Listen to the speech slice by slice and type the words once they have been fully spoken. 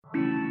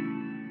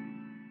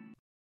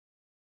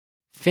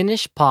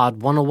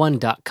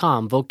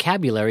FinishPod101.com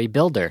Vocabulary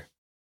Builder.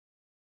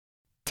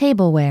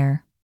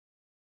 Tableware.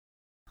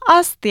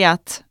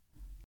 Astiat.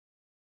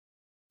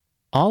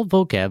 All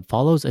vocab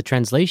follows a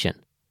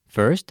translation.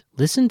 First,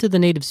 listen to the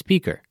native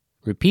speaker.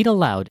 Repeat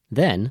aloud,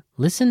 then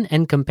listen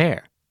and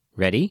compare.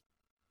 Ready?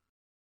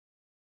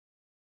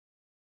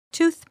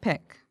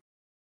 Toothpick.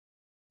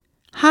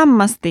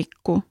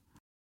 Hammastikku.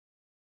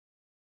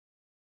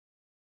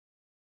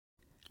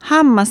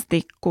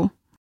 Hammastikku.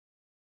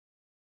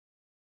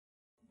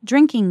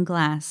 Drinking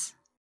glass.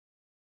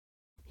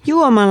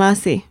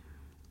 Juomalasi.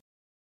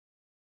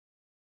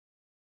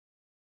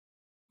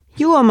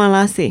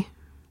 Juomalasi.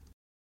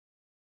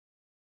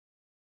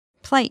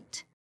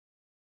 Plate.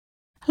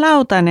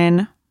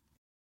 Lautanen.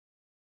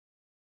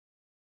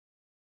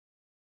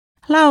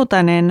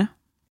 Lautanen.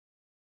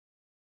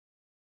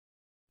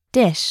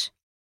 Dish.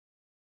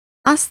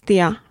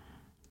 Astia.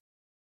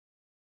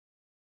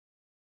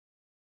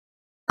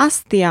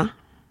 Astia.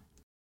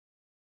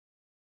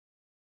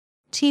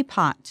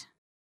 Teapot.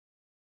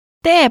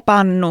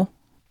 Teepannu.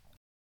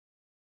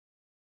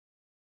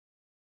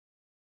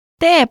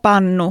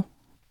 Teepannu.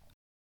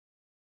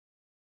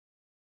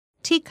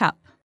 Teacup.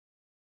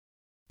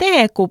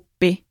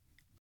 Teekuppi.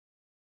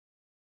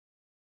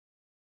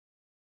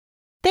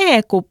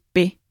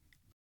 Teekuppi.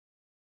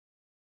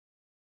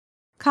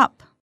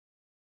 Cup.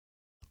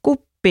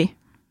 Kuppi.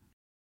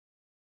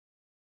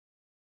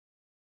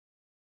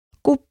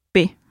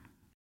 Kuppi.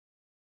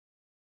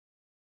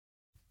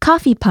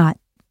 Coffee pot.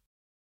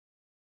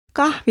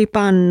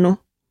 Kahvipannu.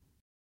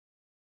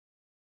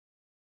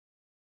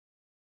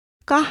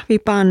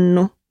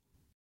 Kahvipannu.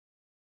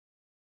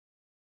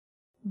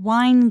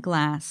 Wine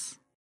glass.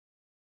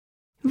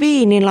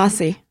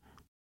 Viinilasi.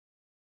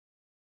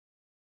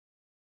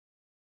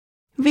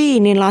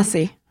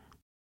 Viinilasi.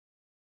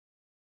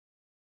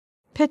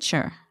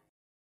 Pitcher.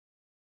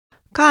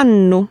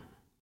 Kannu.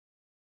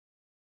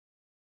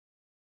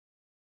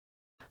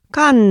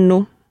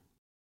 Kannu.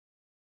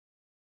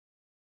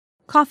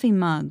 Coffee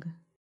mug.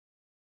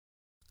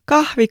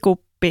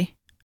 Kahvikuppi.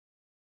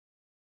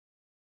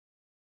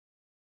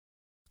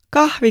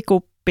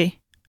 Kahvikuppi.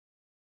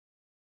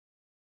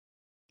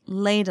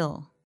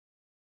 Ladle.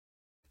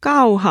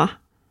 Kauha.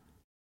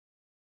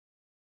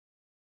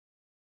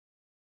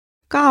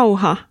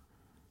 Kauha.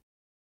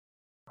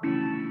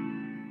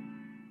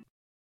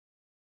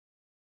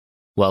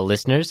 Well,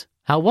 listeners,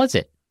 how was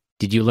it?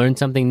 Did you learn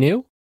something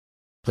new?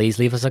 Please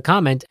leave us a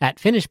comment at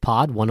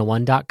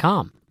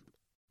FinishPod101.com.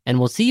 And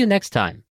we'll see you next time.